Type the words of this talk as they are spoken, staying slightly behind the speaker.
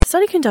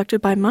study conducted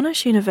by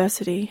Monash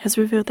University has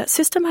revealed that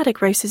systematic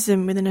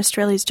racism within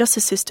Australia's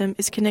justice system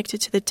is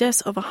connected to the deaths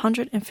of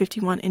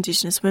 151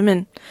 Indigenous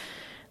women.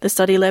 The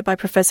study, led by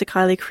Professor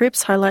Kyllie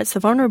Cripps, highlights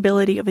the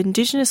vulnerability of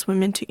Indigenous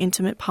women to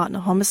intimate partner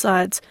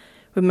homicides,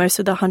 with most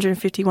of the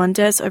 151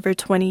 deaths over a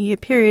 20-year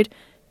period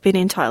being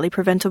entirely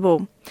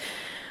preventable.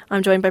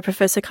 I'm joined by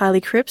Professor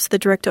Kyllie Cripps, the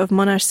Director of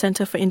Monash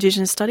Centre for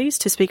Indigenous Studies,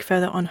 to speak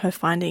further on her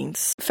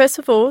findings. First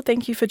of all,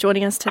 thank you for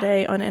joining us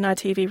today on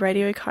NITV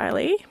Radio,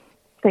 Kyllie.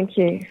 Thank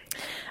you.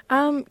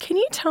 Can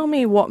you tell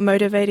me what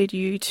motivated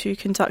you to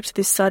conduct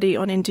this study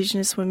on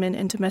Indigenous women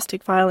and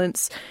domestic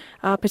violence,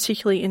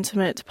 particularly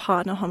intimate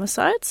partner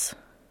homicides?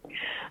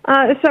 So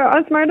I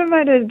was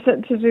motivated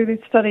to do this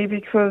study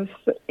because,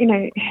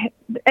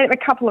 a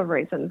couple of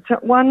reasons.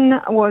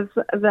 One was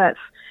that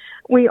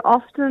we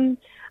often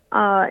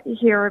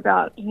hear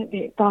about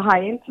the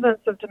high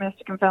incidence of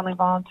domestic and family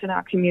violence in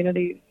our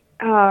communities.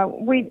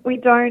 We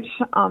don't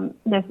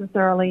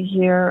necessarily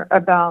hear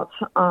about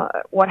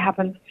what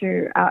happens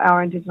to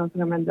our Indigenous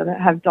women that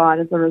have died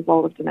as a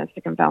result of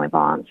domestic and family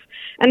violence.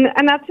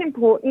 And that's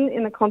important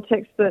in the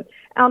context that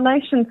our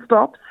nation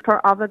stops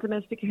for other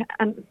domestic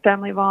and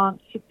family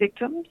violence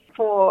victims.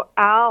 For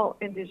our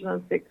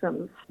Indigenous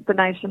victims, the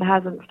nation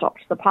hasn't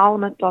stopped. The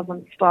Parliament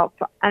doesn't stop.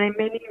 And in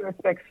many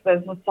respects,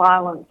 there's a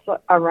silence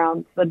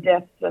around the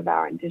deaths of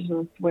our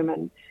Indigenous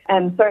women.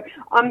 And so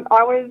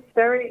I was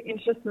very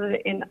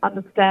interested in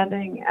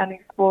understanding and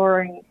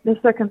exploring the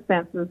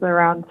circumstances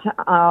around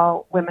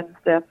our women's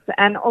deaths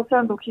and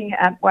also looking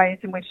at ways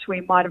in which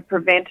we might have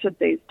prevented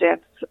these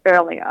deaths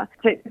earlier.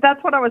 So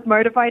that's what I was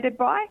motivated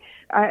by.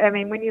 I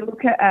mean, when you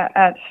look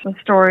at the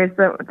stories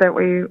that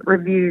we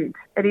reviewed,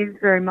 it is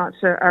very much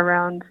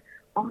around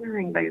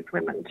honouring these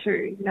women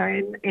too,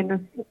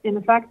 in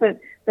the fact that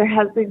there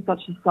has been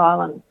such a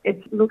silence.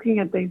 It's looking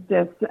at these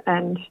deaths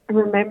and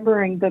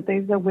remembering that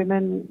these are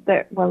women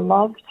that were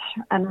loved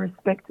and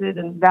respected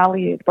and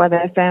valued by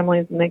their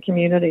families and their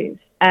communities,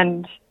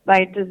 and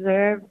they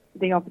deserve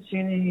the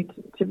opportunity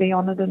to be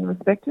honoured and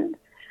respected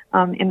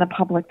in the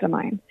public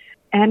domain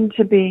and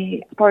to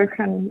be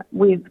spoken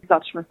with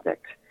such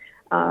respect.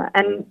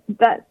 And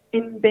that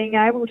in being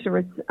able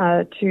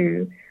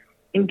to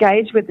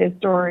engage with their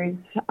stories,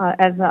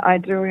 as I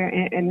do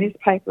in this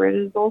paper, it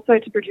is also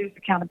to produce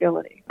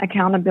accountability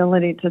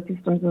to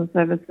systems and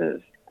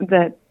services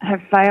that have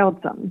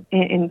failed them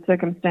in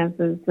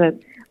circumstances that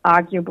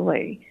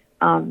arguably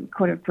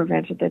could have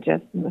prevented their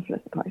deaths in the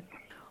first place.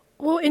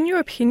 Well, in your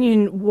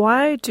opinion,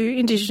 why do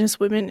Indigenous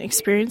women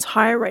experience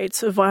higher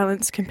rates of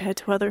violence compared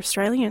to other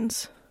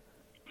Australians?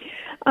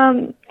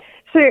 So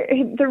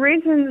the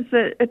reasons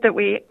that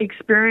we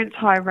experience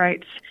high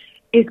rates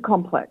is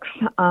complex.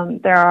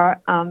 There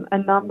are a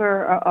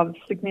number of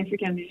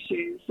significant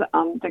issues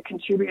that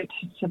contribute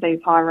to these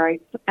high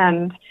rates,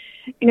 and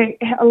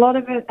a lot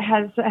of it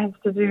has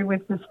to do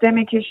with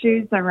systemic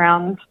issues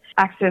around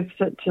access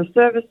to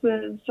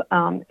services.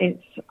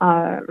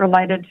 It's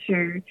related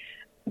to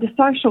the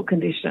social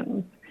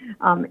conditions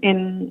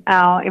in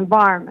our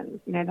environments.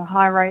 The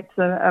high rates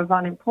of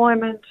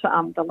unemployment,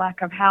 the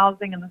lack of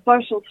housing, and the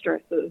social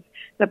stresses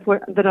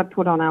that are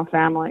put on our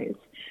families.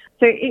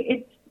 So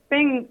it's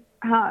being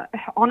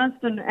honest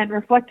and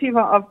reflective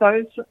of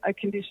those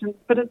conditions,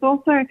 but it's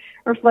also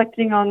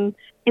reflecting on,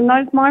 in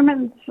those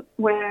moments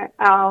where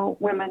our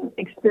women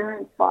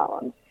experience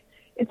violence,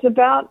 it's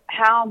about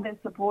how they're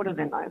supported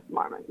in those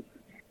moments.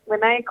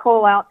 When they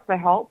call out for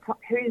help,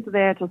 who's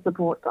there to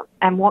support them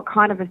and what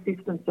kind of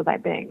assistance are they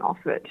being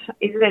offered?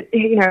 Is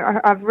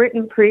it, I've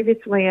written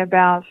previously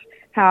about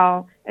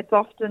how it's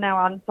often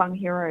our unsung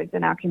heroes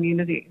in our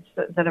communities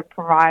that are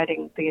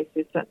providing the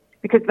assistance,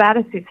 because that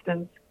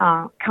assistance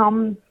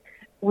comes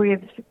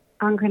with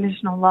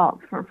unconditional love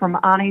from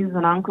aunties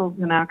and uncles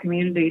in our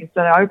communities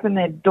that open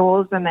their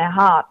doors and their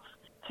hearts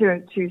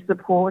to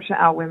support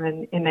our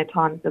women in their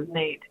times of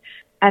need.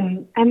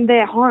 And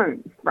their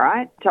homes,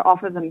 right, to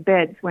offer them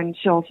beds when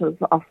shelters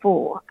are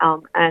full,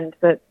 and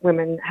that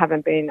women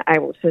haven't been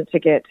able to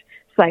get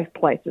safe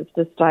places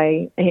to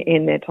stay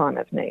in their time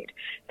of need.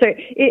 So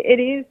it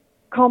is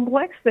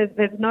complex.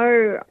 There's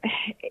no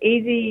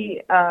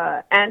easy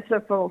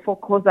answer for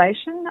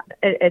causation.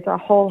 It's a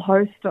whole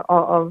host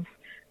of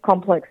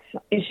complex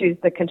issues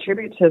that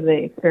contribute to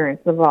the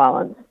experience of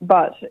violence,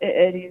 but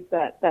it is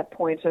that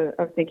point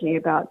of thinking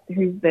about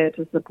who's there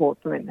to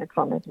support them in their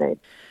time of need.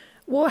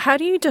 Well, how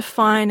do you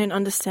define and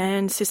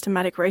understand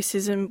systematic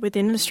racism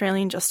within the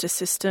Australian justice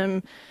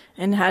system,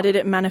 and how did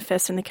it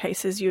manifest in the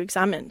cases you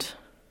examined?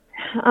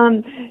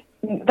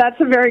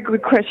 That's a very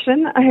good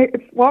question.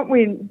 What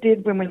we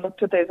did when we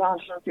looked at those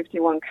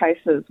 151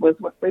 cases was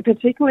we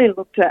particularly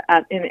looked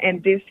at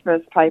in this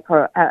first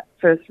paper at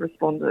first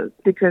responders,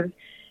 because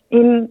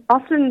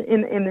often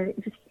in the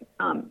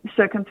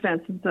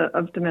circumstances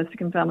of domestic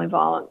and family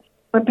violence,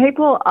 when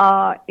people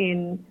are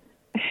in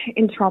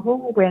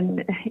trouble,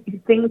 when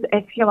things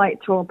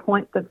escalate to a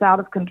point that's out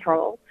of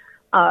control,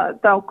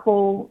 they'll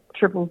call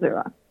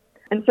 000.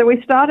 And so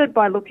we started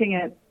by looking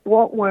at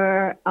what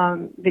were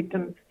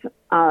victims'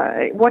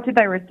 what did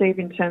they receive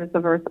in terms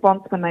of a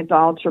response when they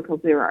dialed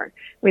 000?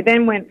 We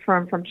then went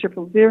from 000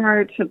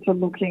 to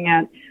looking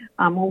at,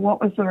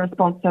 what was the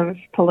response of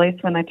police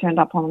when they turned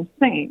up on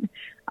the scene,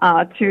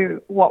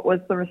 to what was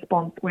the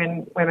response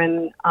when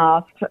women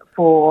asked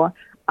for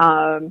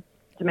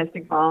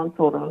domestic violence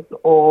orders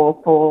or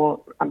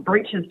for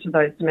breaches to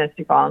those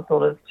domestic violence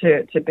orders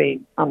to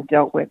be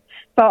dealt with.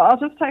 So I'll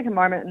just take a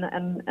moment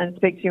and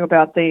speak to you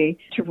about the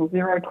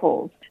 000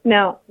 calls.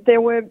 Now,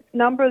 there were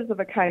numbers of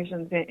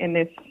occasions in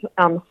this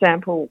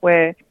sample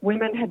where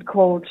women had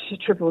called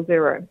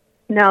 000.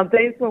 Now,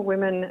 these were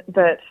women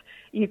that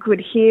you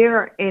could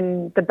hear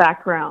in the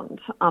background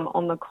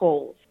on the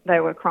calls. They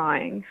were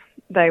crying,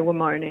 they were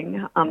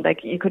moaning,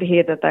 you could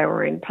hear that they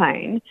were in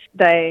pain.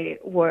 They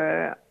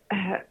were,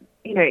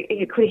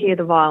 you could hear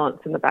the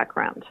violence in the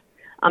background.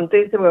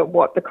 These were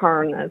what the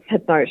coroners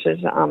had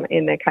noted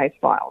in their case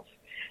files.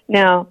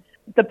 Now,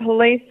 the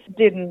police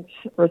didn't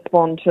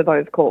respond to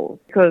those calls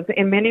because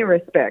in many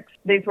respects,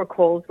 these were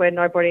calls where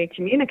nobody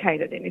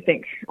communicated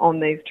anything on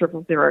these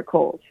 000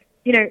 calls.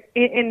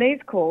 In these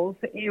calls,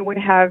 you would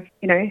have,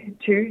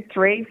 2,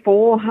 3,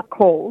 4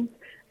 calls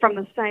from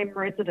the same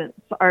residence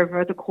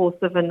over the course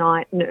of a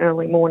night and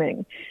early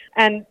morning.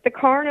 And the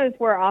coroners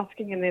were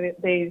asking in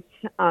these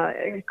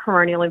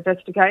coronial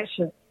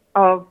investigations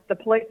of the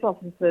police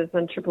officers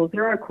and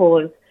 000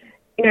 callers,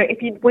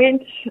 if you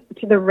went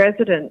to the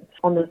residence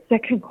on the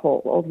second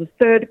call or the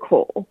third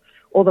call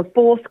or the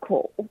fourth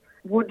call,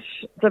 would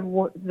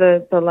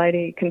the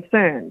lady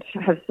concerned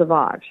have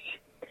survived?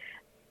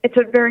 It's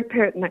a very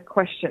pertinent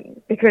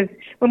question because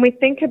when we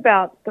think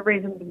about the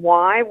reasons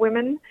why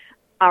women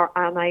are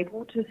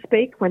unable to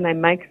speak when they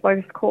make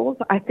those calls,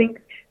 I think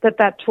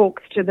that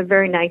talks to the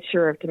very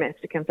nature of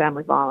domestic and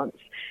family violence.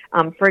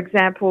 For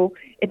example,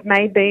 it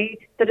may be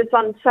that it's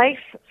unsafe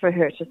for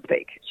her to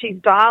speak. She's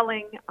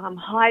dialing,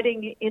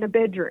 hiding in a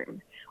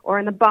bedroom or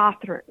in the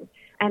bathroom.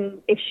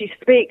 And if she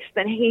speaks,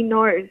 then he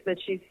knows that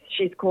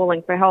she's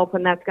calling for help,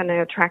 and that's going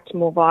to attract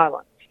more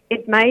violence.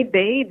 It may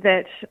be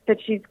that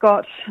she's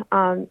got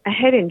a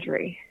head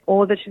injury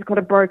or that she's got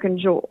a broken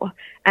jaw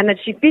and that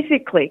she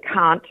physically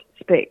can't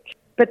speak.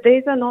 But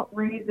these are not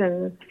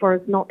reasons for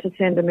us not to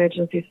send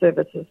emergency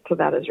services to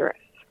that address.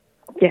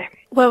 Yeah.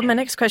 Well, my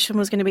next question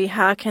was going to be,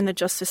 how can the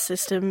justice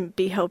system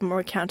be held more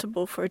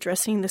accountable for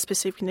addressing the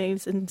specific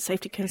needs and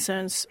safety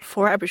concerns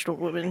for Aboriginal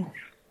women?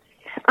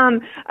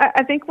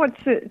 I think what's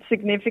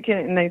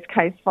significant in these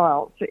case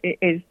files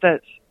is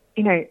that,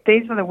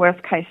 these are the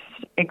worst case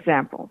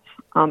examples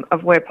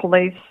of where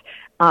police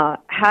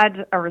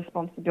had a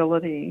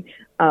responsibility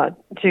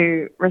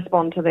to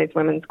respond to these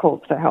women's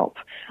calls for help.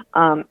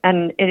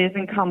 And it is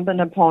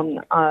incumbent upon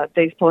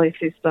these police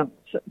systems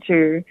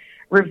to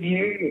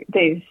review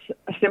these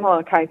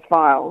similar case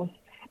files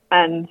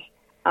and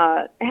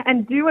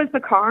do as the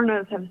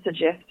coroners have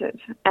suggested,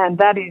 and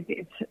that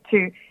is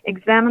to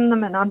examine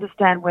them and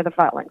understand where the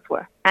failings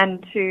were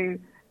and to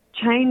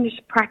change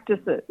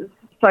practices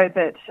so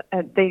that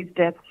these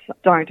deaths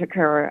don't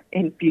occur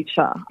in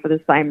future for the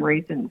same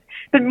reasons.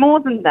 But more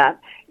than that,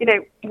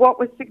 what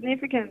was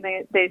significant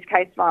in these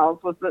case files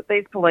was that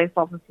these police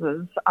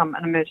officers and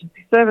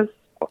emergency service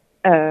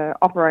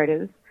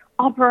operators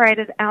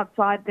operated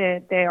outside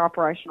their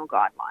operational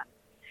guidelines.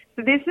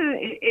 So this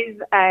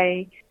is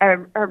a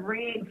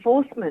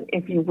reinforcement,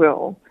 if you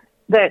will,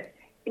 that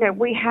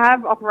we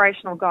have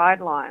operational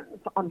guidelines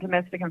on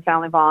domestic and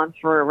family violence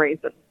for a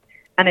reason.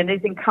 And it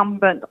is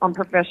incumbent on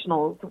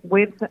professionals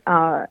with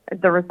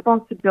the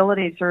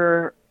responsibility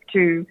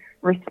to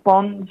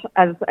respond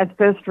as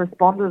first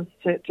responders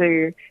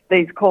to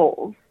these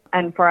calls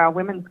and for our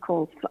women's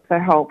calls for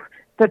help,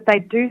 that they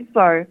do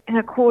so in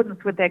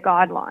accordance with their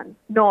guidelines,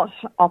 not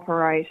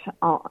operate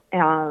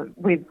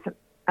with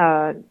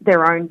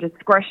their own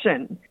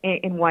discretion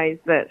in ways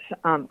that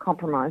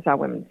compromise our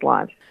women's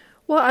lives.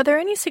 Well, are there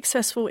any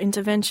successful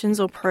interventions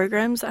or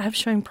programs that have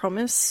shown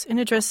promise in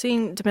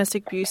addressing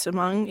domestic abuse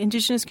among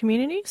Indigenous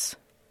communities?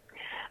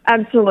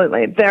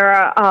 Absolutely. There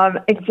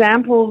are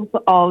examples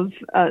of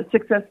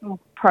successful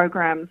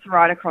programs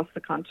right across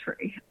the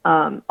country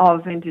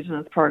of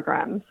Indigenous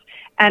programs.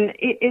 And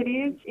it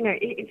is,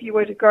 if you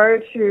were to go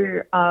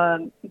to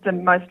the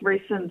most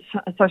recent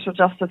Social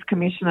Justice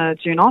Commissioner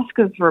June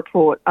Oscar's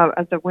report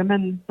of the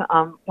Women's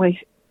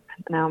Week,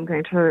 now I'm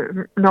going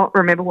to not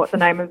remember what the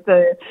name of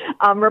the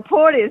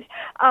report is.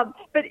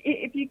 But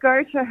if you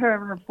go to her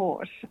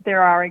report,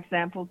 there are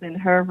examples in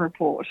her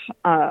report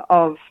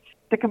of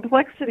the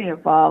complexity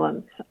of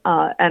violence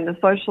and the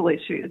social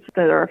issues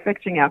that are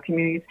affecting our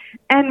communities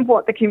and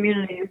what the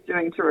community is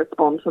doing to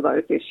respond to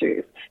those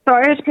issues. So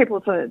I urge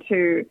people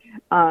to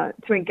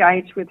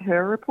engage with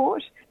her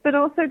report, but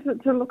also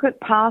to look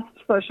at past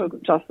Social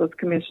Justice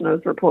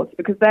Commissioners' reports,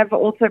 because they've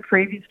also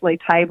previously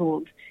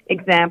tabled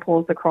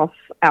examples across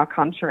our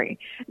country.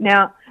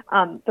 Now,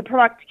 the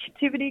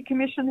Productivity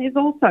Commission is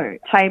also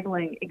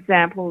tabling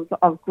examples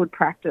of good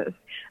practice.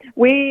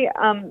 We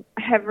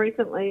have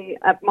recently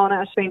at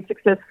Monash been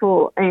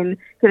successful in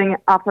getting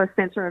up a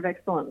centre of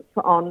excellence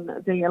on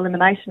the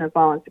elimination of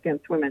violence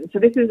against women. So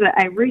this is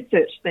a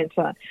research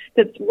centre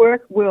that's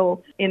work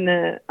will,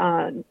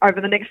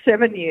 over the next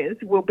 7 years,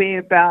 will be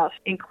about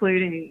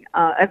including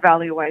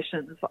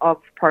evaluations of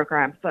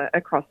programs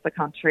across the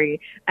country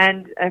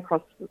and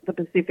across the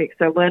Pacific.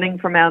 So learning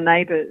from our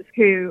neighbours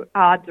who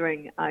are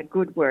doing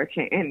good work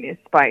in this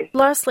space.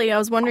 Lastly, I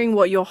was wondering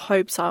what your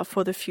hopes are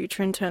for the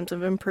future in terms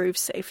of improved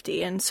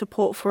safety and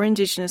support for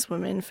Indigenous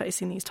women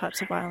facing these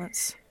types of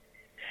violence.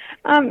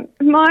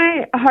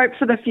 My hope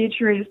for the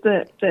future is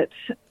that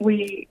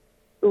we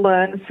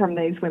learn from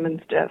these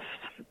women's deaths.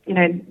 You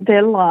know,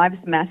 their lives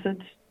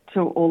mattered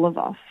to all of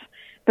us,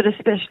 but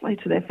especially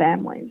to their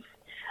families.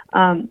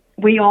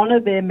 We honour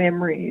their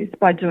memories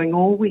by doing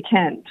all we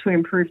can to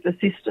improve the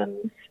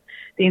systems,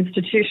 the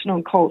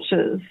institutional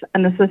cultures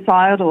and the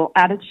societal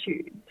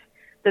attitudes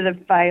that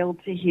have failed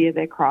to hear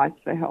their cries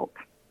for help.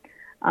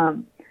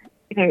 And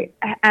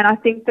I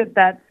think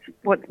that's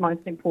what's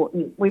most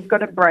important. We've got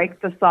to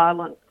break the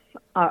silence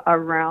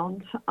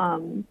around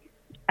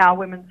our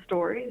women's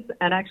stories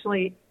and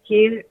actually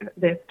hear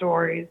their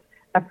stories,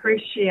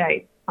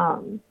 appreciate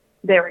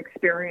their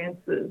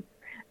experiences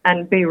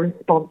and be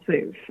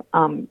responsive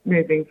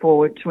moving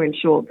forward to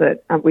ensure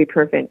that we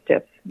prevent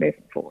deaths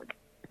moving forward.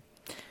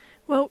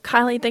 Well,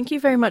 Kyllie, thank you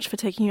very much for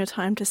taking your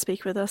time to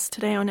speak with us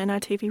today on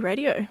NITV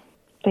Radio.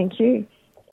 Thank you.